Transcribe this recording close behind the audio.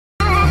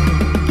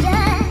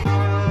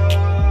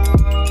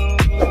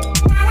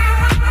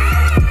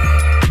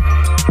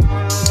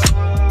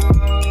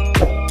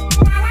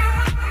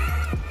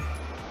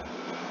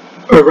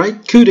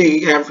Alright, good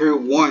day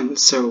everyone.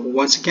 So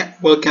once again,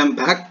 welcome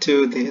back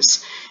to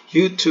this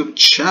YouTube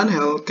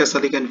channel,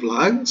 Kasaligan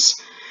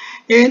Vlogs.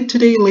 And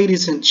today,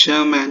 ladies and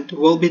gentlemen,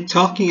 we'll be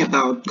talking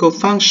about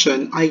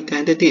cofunction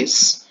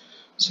identities.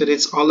 So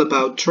it's all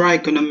about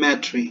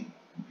trigonometry.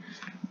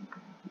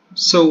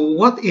 So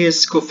what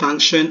is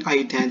cofunction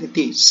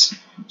identities?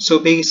 So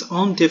based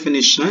on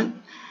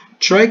definition,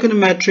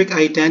 trigonometric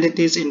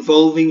identities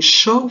involving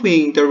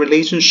showing the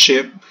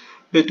relationship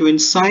between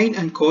sine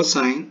and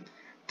cosine,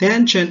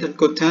 tangent and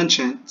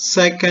cotangent,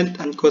 secant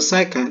and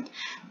cosecant,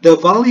 the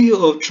value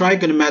of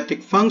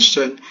trigonometric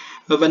function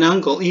of an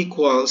angle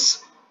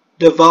equals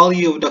the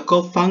value of the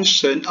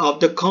cofunction of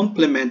the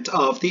complement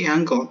of the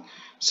angle.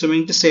 So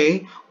meaning to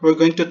say, we're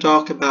going to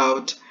talk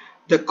about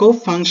the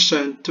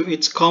cofunction to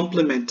its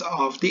complement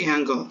of the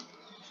angle.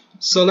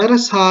 So let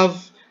us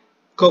have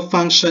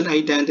cofunction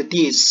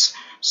identities.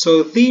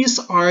 So these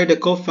are the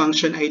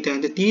cofunction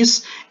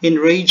identities in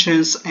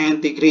radians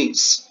and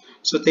degrees.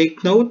 So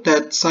take note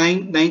that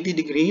sine 90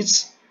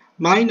 degrees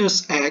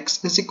minus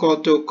x is equal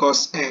to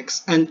cos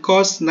x, and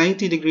cos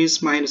 90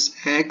 degrees minus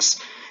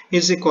x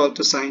is equal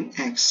to sine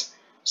x.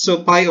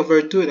 So pi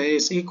over 2, that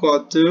is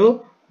equal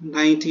to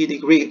 90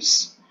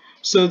 degrees.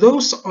 So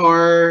those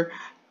are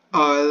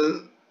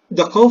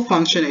the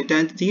cofunction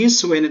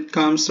identities when it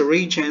comes to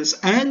radians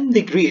and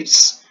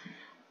degrees.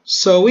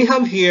 So we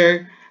have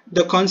here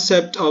the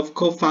concept of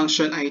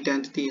cofunction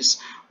identities.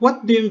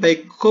 What do you mean by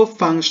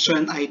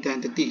cofunction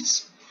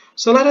identities?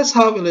 So let us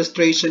have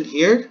illustration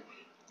here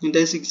in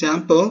this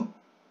example.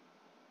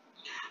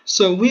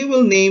 So we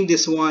will name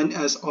this one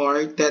as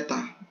r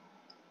theta.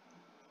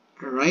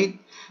 Alright,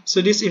 so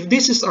if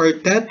this is r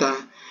theta,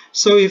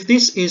 so if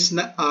this is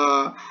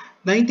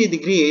 90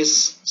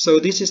 degrees, so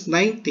this is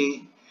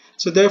 90,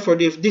 so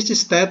therefore if this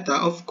is theta,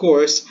 of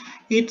course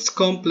its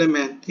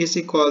complement is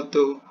equal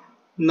to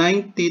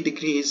 90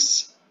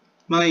 degrees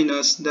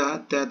minus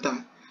the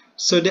theta.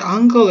 So the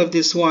angle of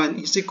this one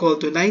is equal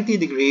to 90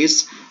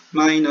 degrees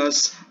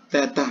minus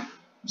theta.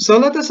 So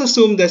let us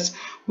assume that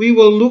we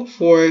will look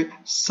for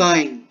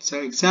sine.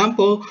 So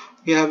example,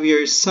 we have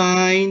here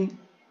sine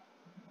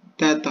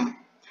theta.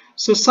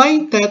 So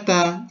sine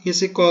theta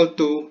is equal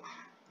to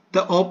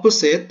the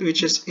opposite,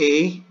 which is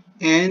A,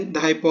 and the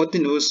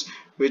hypotenuse,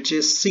 which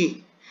is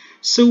C.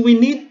 So we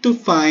need to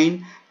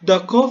find the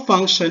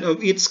cofunction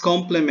of its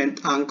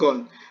complement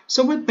angle.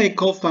 So what by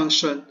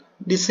cofunction?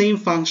 The same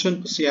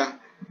function po siya.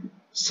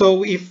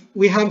 So if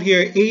we have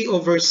here A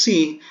over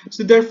C,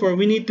 so therefore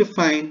we need to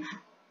find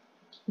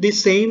the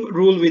same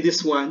rule with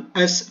this one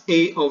as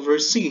A over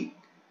C.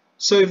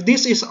 So if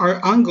this is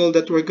our angle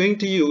that we're going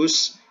to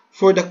use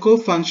for the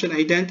cofunction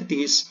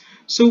identities,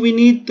 so we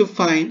need to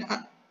find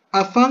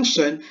a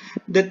function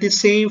that the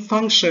same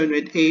function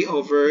with A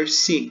over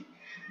C.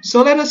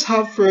 So let us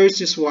have first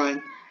this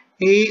one,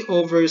 A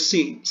over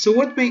C. So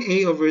what by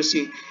A over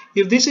C?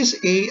 If this is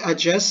A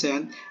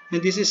adjacent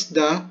and this is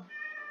the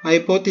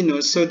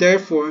hypotenuse, so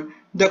therefore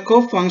the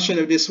cofunction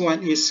of this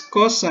one is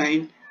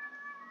cosine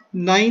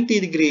 90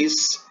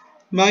 degrees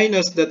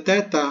minus the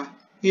theta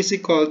is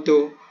equal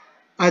to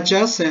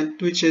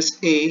adjacent, which is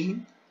A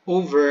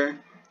over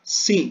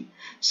C.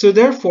 So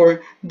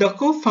therefore the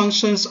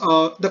cofunction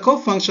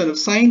of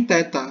sine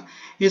theta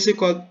is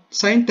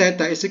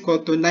equal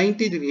to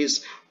 90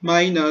 degrees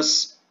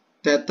minus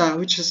theta,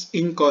 which is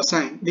in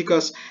cosine,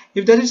 because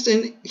if that is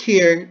in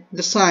here,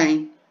 the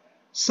sine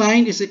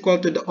is equal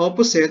to the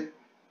opposite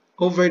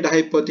over the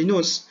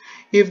hypotenuse.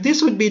 If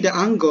this would be the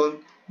angle,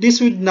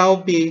 this would now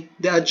be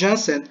the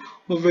adjacent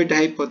over the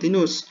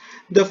hypotenuse.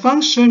 The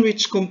function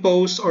which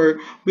compose or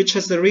which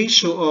has the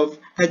ratio of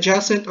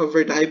adjacent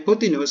over the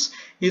hypotenuse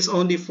is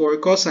only 4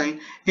 cosine,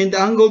 and the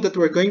angle that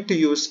we're going to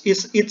use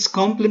is its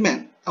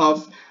complement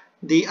of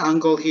the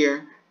angle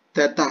here,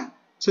 theta.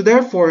 So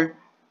therefore,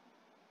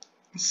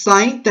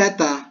 sine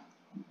theta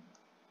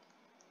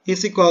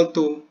is equal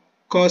to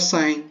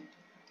cosine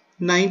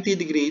 90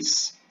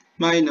 degrees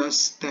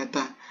minus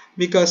theta,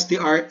 because they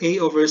are A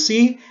over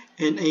C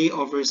and A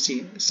over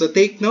C. So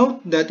take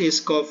note, that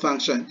is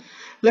cofunction.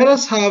 Let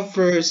us have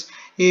first,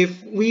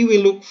 if we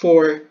will look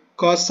for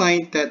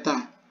cosine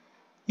theta.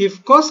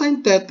 If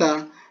cosine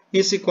theta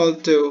is equal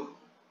to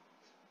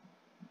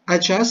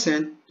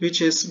adjacent,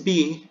 which is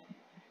B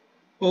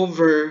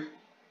over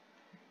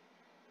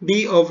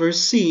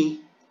C,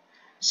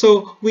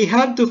 so we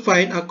have to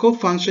find a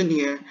cofunction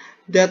here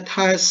that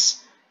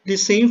has the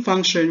same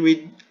function with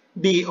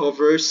B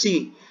over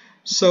C.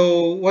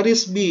 So what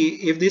is B?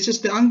 If this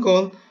is the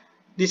angle,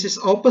 this is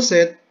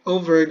opposite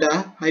over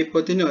the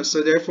hypotenuse.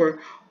 So therefore,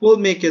 we'll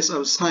make use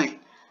of sine.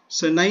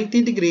 So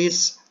 90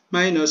 degrees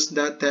minus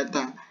the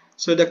theta.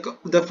 So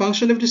the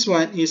function of this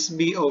one is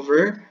B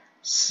over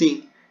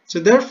C.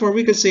 So therefore,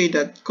 we could say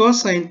that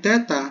cosine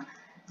theta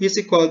is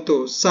equal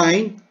to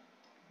sine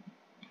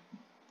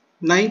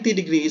 90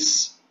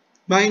 degrees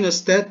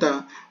minus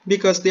theta,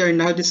 because they are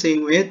now the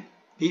same with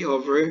B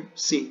over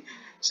C.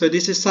 So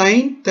this is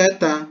sine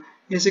theta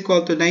is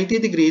equal to 90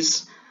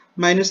 degrees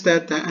minus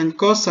theta, and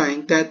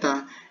cosine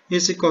theta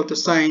is equal to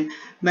sine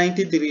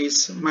 90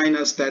 degrees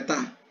minus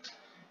theta.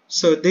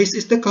 So this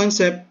is the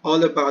concept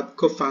all about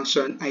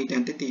cofunction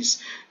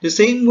identities. The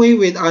same way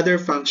with other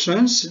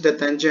functions, the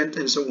tangent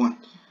and so on.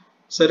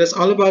 So that's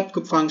all about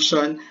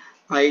cofunction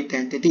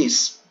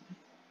identities.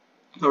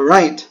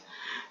 Alright,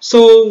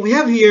 so we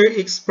have here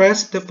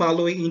expressed the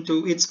following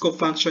into its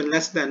cofunction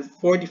less than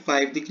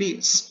 45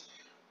 degrees.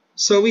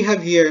 So we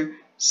have here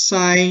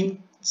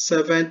sine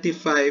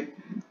 75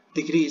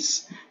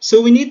 degrees.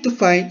 So we need to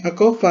find a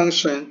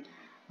cofunction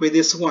with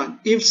this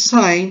one. If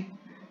sine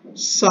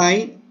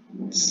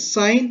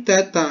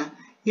theta,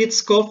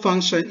 its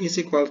cofunction is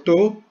equal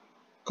to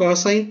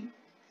cosine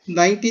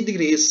 90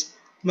 degrees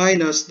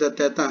minus the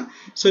theta.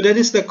 So that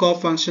is the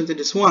cofunction to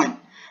this one.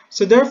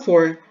 So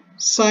therefore,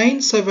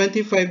 sine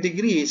 75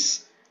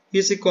 degrees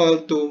is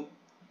equal to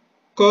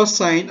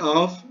cosine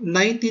of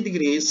 90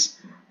 degrees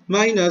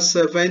minus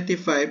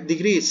 75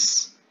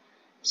 degrees.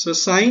 So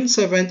sine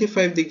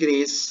 75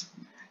 degrees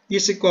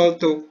is equal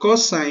to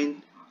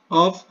cosine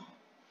of,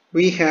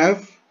 we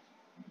have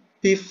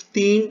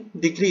 15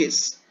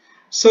 degrees.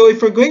 So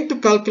if we're going to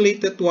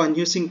calculate that one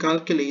using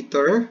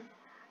calculator,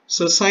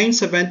 so sine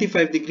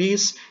 75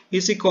 degrees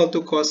is equal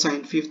to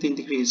cosine 15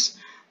 degrees.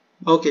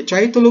 Okay,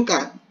 try to look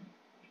at.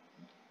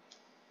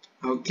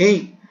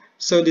 Okay,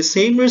 so the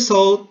same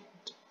result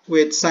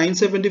with sine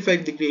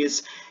 75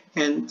 degrees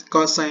and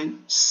cosine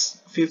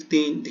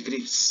 15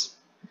 degrees.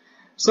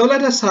 So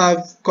let us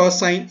have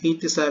cosine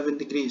 87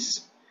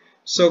 degrees.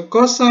 So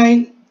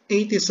cosine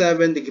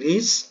 87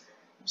 degrees,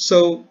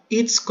 so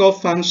its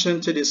cofunction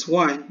to this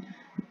one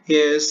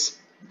is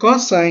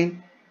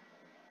cosine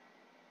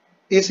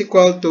is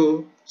equal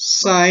to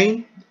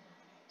sine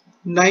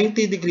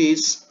 90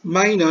 degrees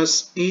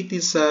minus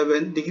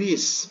 87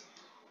 degrees.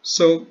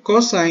 So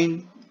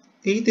cosine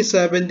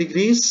 87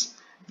 degrees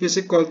is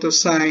equal to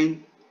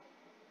sine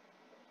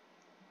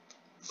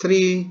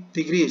 3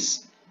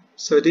 degrees.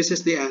 So this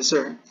is the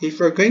answer. If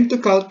we're going to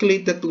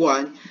calculate that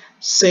one,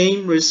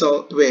 same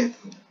result with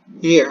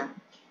here.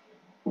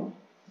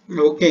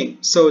 Okay,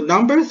 so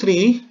number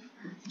 3.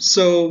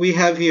 So we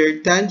have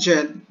here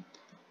tangent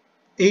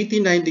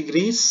 89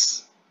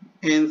 degrees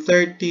and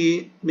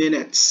 30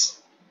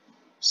 minutes.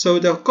 So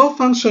the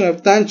cofunction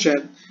of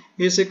tangent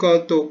is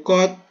equal to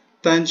cot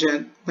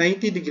tangent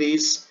 90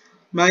 degrees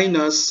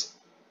minus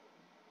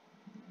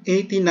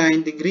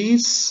 89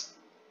 degrees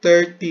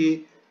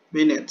 30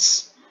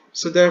 minutes.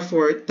 So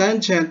therefore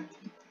tangent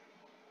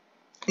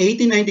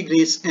 89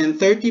 degrees and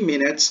 30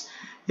 minutes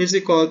is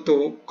equal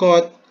to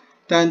cot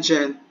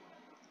tangent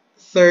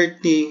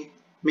 30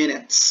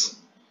 minutes.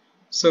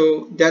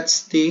 So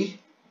that's the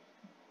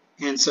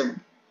answer.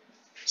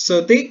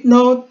 So take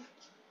note,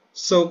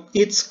 so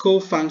its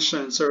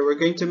cofunction. So we're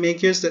going to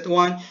make use that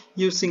one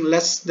using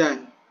less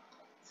than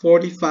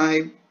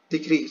 45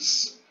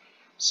 degrees.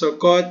 So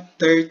cot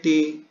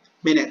 30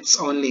 minutes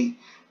only,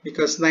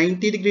 because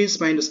 90 degrees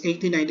minus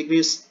 89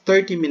 degrees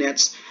 30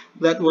 minutes,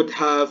 that would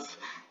have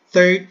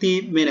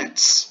 30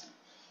 minutes.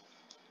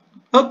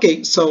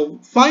 Okay, so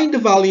find the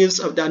values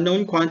of the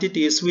unknown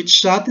quantities which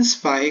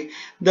satisfy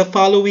the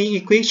following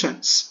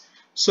equations.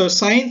 So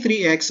sine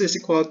 3x is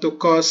equal to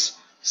cos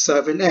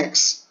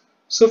 7x.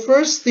 So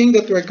first thing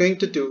that we're going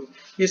to do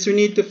is we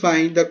need to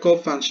find the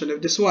cofunction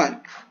of this one.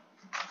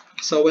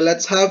 So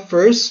let's have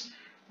first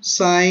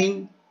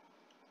sine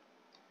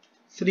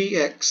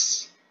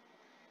 3x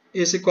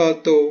is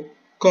equal to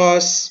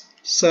cos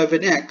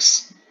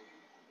 7x.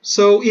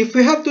 So if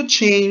we have to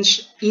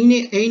change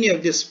any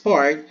of this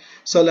part,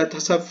 so let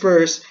us have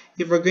first,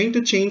 if we're going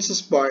to change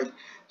this part,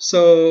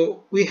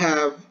 so we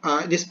have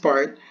this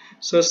part.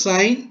 So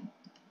sine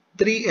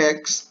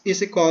 3x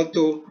is equal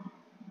to,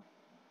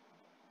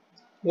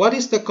 what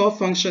is the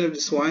cofunction of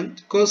this one?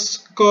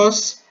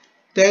 Cos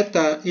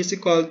theta is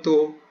equal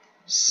to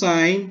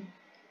sine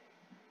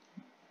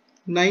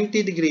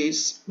 90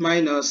 degrees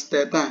minus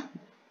theta.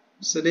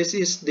 So this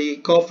is the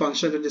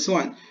cofunction of this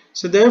one.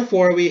 So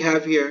therefore we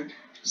have here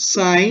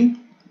sine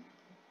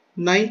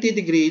 90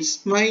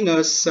 degrees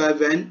minus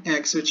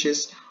 7x, which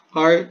is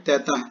r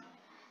theta.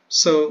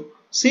 So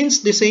since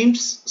the same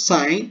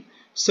sign,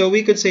 so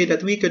we could say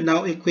that we could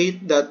now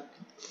equate that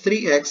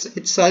 3x,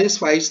 it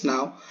satisfies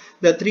now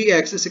that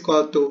 3x is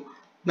equal to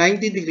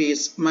 90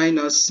 degrees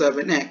minus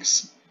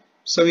 7x.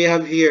 So we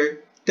have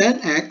here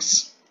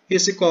 10x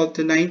is equal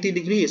to 90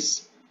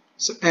 degrees.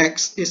 So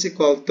x is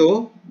equal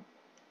to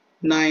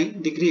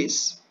 9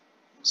 degrees.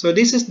 So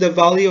this is the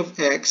value of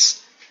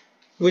x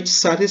which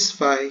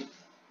satisfy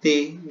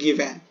the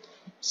given.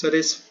 So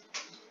this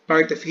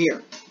part of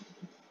here.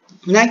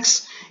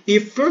 Next,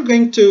 if we're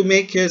going to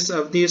make use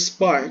of this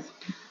part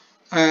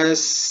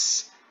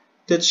as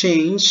the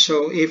change,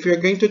 so if you're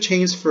going to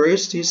change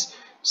first is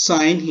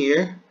sine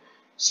here.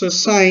 So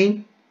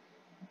sine,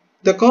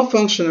 the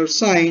cofunction of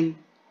sine,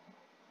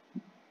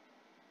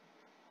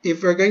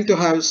 if we're going to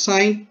have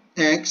sine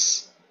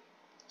x,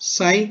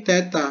 sine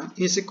theta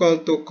is equal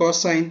to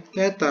cosine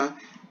theta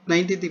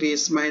 90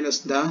 degrees minus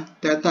the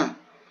theta.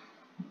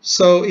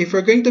 So if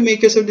we're going to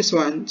make use of this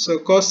one, so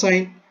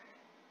cosine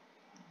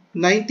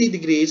 90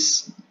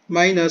 degrees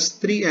minus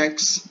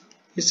 3x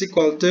is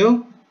equal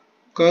to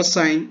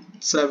cosine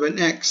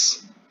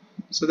 7x.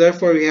 So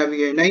therefore we have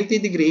here 90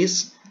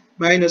 degrees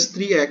minus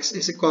 3x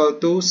is equal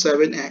to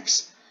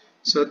 7x.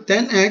 So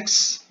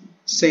 10x,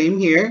 same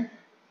here,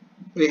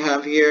 we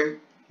have here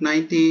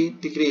 90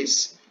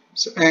 degrees.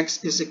 So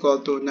x is equal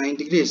to 9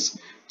 degrees.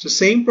 So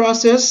same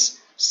process,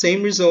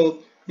 same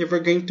result if we're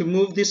going to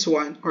move this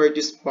one or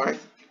this part.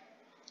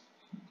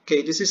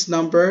 Okay, this is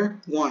number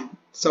 1.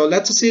 So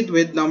let's proceed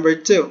with number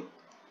 2.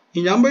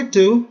 In number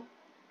 2,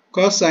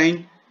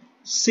 cosine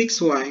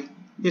 6y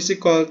is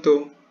equal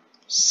to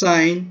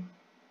sine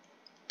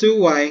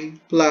 2y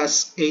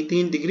plus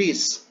 18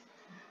 degrees.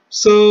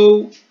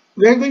 So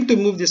we are going to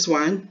move this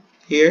one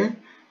here,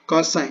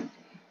 cosine.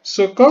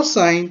 So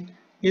cosine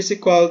is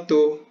equal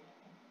to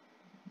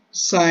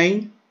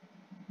sine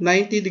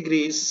 90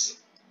 degrees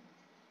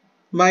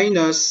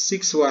minus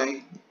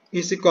 6y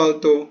is equal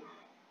to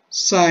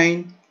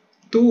sine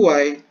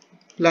 2y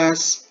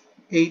plus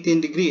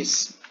 18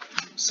 degrees.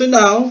 So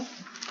now,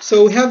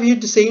 we have here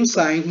the same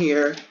sign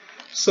here.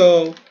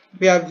 So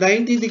we have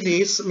 90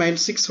 degrees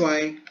minus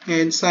 6y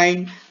and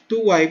sine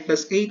 2y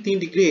plus 18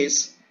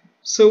 degrees.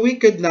 So we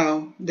could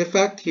now, the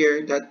fact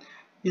here that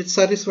it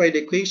satisfies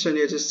the equation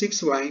is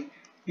 6y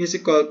is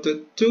equal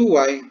to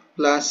 2y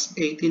plus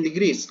 18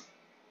 degrees.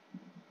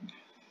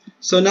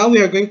 So now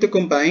we are going to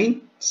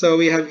combine. So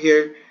we have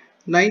here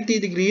 90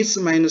 degrees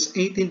minus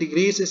 18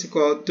 degrees is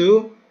equal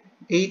to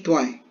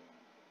 8y.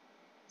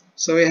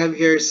 So we have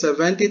here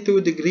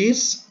 72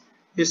 degrees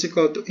is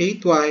equal to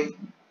 8y.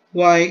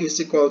 Y is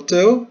equal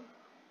to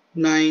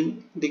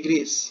 9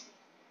 degrees.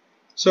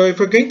 So if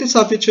we're going to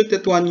substitute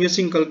that one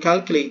using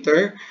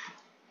calculator,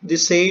 the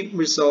same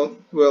result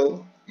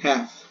will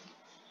have.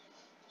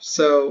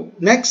 So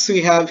next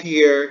we have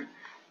here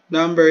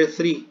number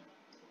 3.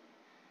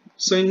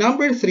 So in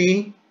number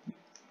 3,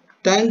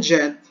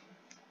 tangent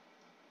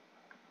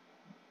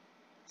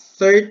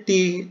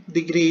 30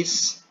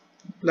 degrees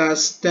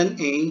plus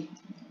 10a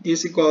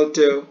is equal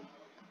to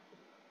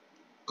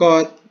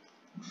cot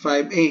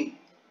 5a.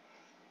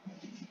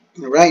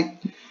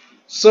 Alright,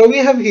 so we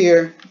have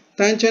here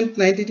tangent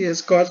 90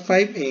 degrees cot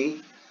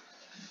 5a.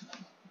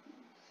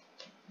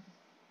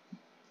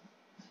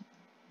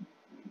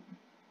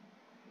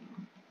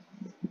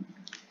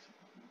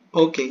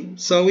 Okay,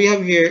 so we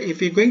have here,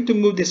 if you're going to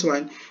move this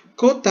one,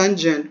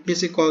 cotangent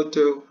is equal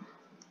to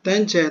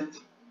tangent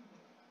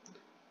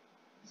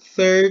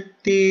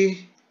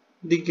 30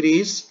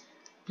 degrees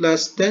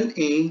plus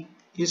 10a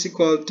is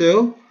equal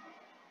to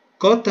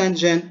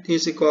cotangent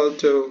is equal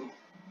to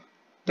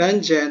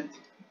tangent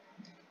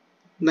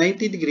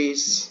 90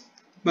 degrees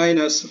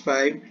minus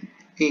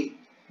 5a.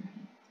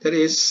 That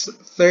is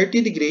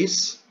 30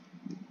 degrees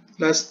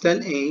plus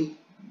 10a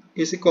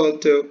is equal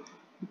to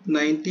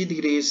 90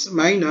 degrees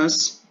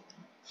minus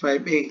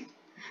 5a.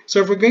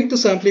 So if we're going to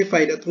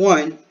simplify that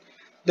one,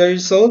 the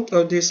result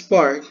of this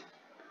part,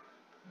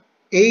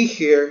 a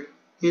here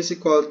is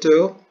equal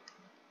to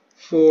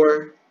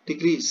 4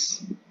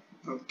 degrees.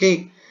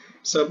 Okay,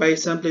 so by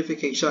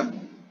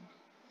simplification.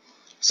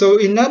 So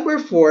in number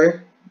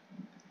 4,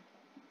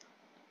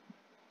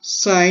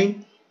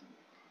 sine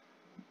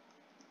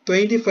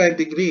 25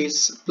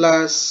 degrees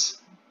plus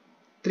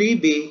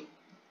 3b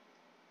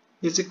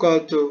is equal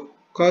to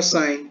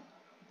cosine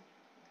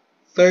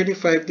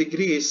 35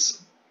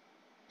 degrees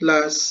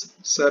plus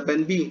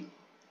 7b.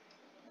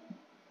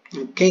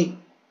 Okay,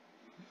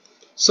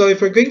 so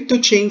if we're going to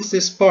change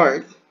this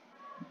part,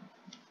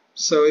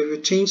 so if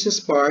we change this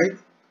part,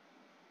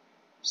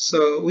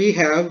 so we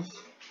have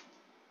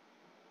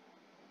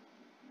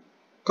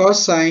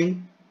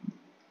cosine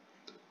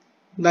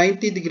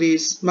 90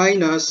 degrees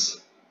minus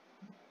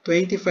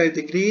 25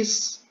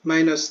 degrees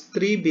minus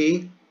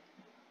 3b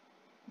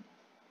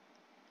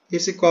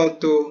is equal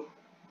to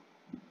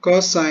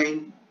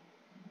cosine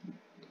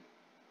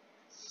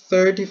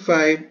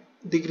 35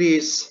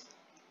 degrees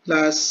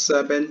plus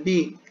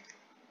 7b.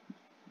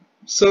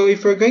 So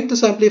if we're going to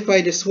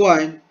simplify this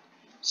one,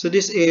 so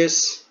this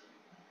is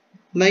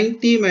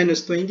 90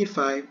 minus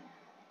 25,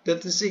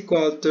 that is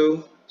equal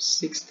to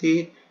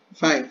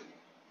 65.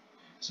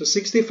 So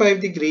 65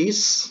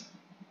 degrees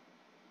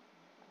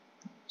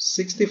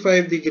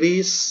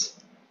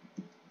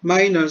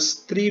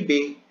minus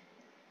 3b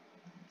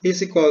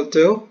is equal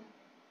to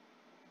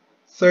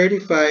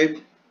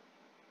 35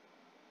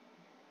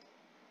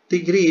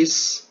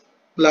 degrees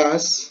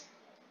plus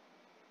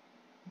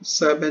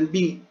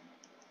 7b.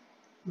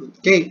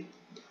 Okay,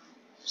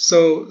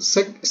 so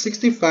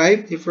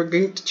 65, if we're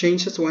going to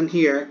change this one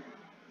here,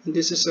 and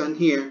this is on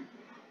here,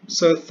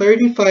 so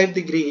 35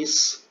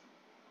 degrees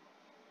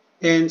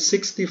and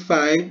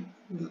 65,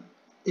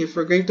 if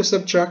we're going to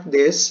subtract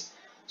this,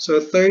 so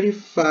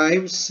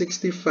 35,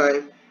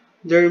 65,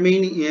 the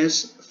remaining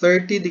is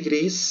 30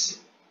 degrees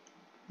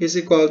is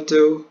equal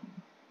to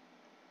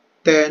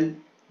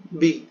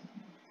 10b.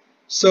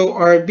 So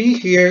our b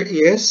here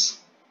is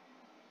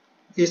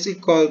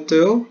equal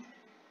to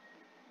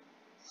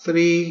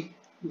 3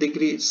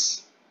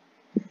 degrees.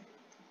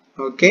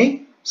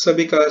 Okay, so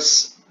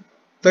because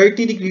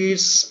 30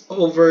 degrees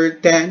over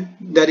 10,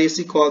 that is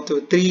equal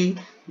to 3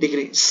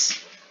 degrees.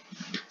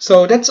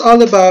 So that's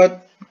all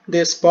about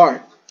this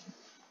part,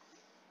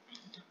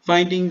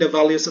 finding the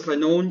values of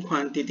unknown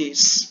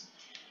quantities.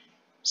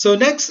 So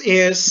next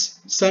is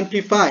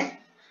simplify.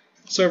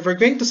 So if we're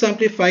going to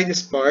simplify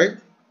this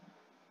part,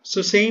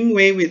 so same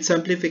way with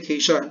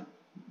simplification.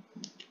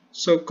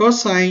 So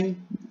cosine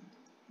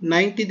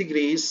 90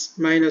 degrees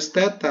minus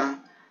theta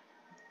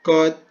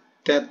cot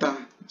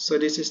theta. So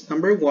this is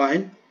number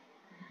 1.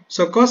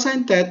 So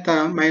cosine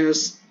theta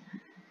minus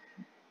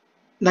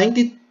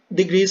 90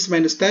 degrees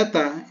minus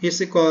theta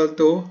is equal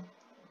to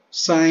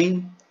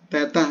sine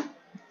theta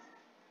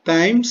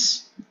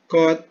times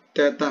cot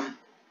theta.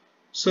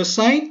 So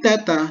sine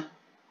theta,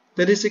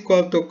 that is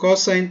equal to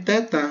cosine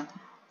theta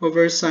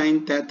over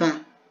sine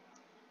theta.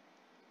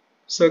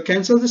 So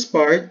cancel this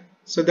part.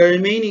 So the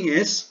remaining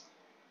is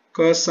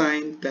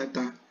cosine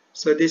theta.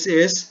 So this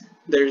is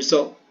the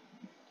result.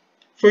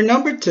 For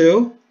number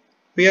 2,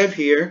 we have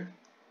here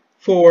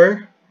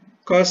 4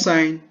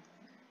 cosine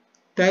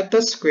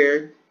theta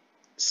squared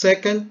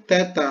secant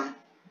theta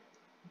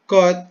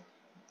cot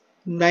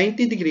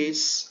 90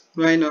 degrees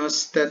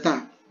minus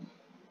theta.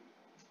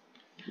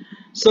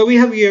 So we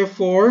have here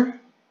 4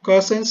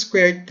 cosine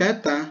squared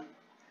theta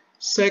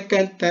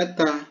secant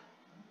theta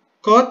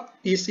cot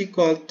is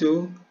equal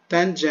to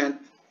tangent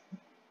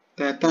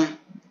theta.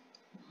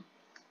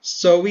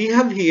 So we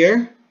have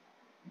here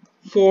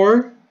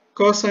 4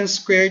 cosine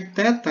squared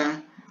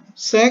theta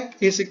sec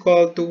is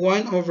equal to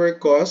 1 over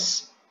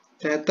cos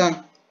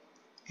theta,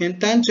 and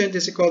tangent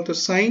is equal to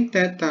sine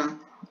theta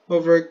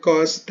over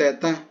cos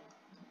theta.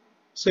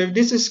 So if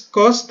this is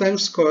cos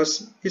times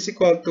cos is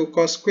equal to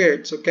cos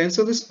squared, so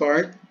cancel this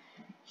part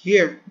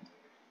here.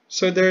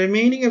 So the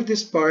remaining of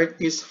this part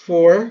is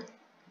 4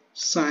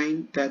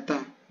 sine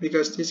theta,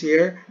 because this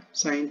here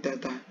sine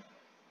theta.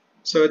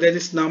 So that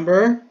is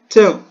number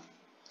 2.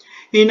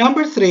 In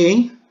number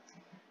 3,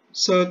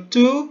 so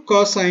 2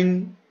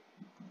 cosine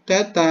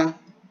theta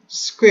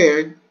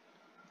squared,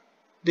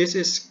 this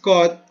is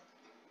cot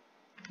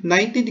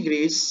 90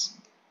 degrees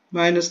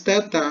minus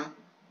theta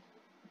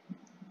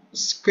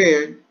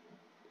squared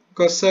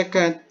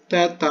cosecant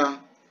theta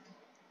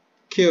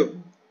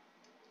cubed.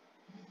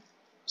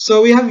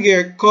 So we have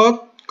here 2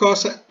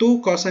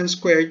 cosine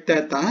squared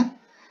theta.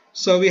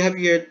 So we have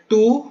here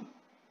 2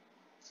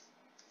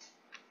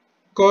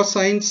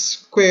 cosine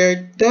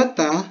squared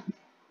theta,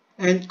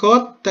 and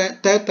cot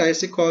theta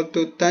is equal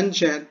to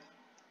tangent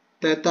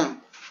theta.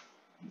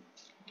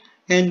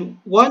 And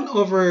 1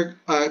 over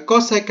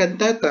cosecant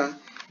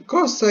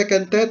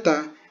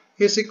theta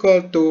is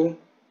equal to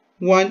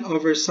 1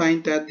 over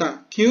sine theta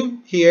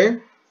cube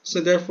here.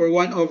 So therefore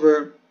 1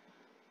 over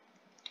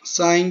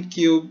sine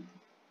cube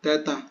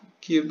theta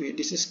cube here.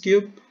 This is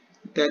cube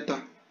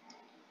theta.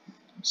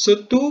 So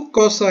 2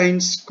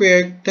 cosine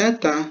squared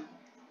theta,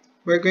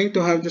 we're going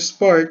to have this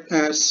part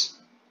as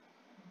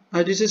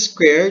this is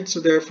squared, so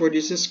therefore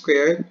this is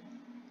squared.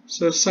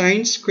 So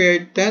sine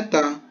squared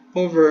theta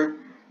over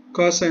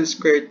cosine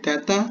squared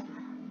theta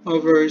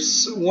over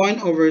 1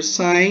 over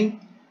sine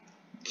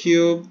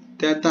cube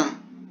theta.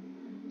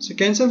 So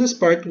cancel this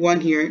part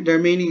 1 here. The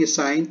remaining is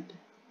sine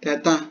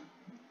theta.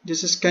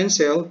 This is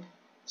cancelled.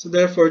 So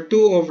therefore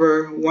 2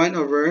 over 1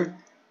 over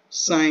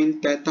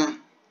sine theta.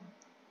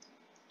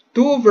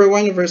 2 over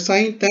 1 over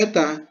sine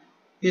theta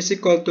is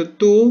equal to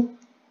 2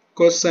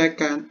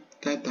 cosecant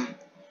theta.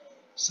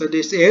 So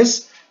this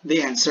is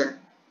the answer.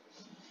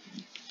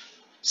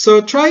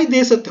 So try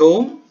this at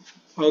home.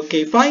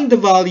 Okay, find the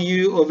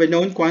value of a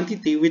known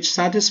quantity which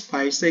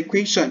satisfies the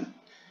equation.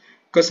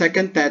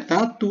 Cosecant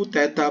theta, 2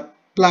 theta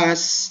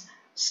plus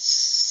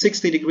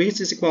 60 degrees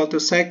is equal to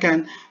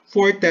secant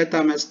 4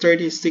 theta minus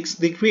 36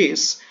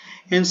 degrees.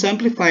 And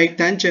simplify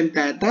tangent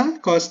theta,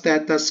 cos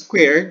theta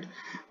squared,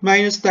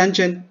 minus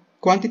tangent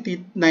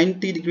quantity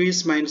 90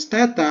 degrees minus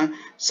theta,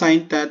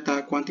 sine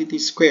theta quantity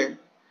squared.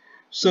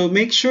 So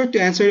make sure to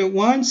answer it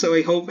once. So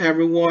I hope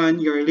everyone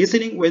you're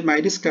listening with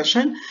my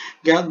discussion.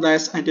 God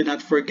bless, and do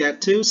not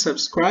forget to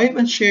subscribe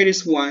and share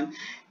this one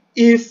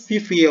if you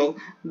feel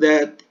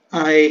that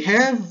I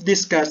have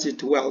discussed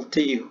it well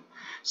to you.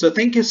 So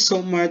thank you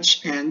so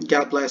much, and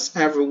God bless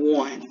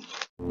everyone.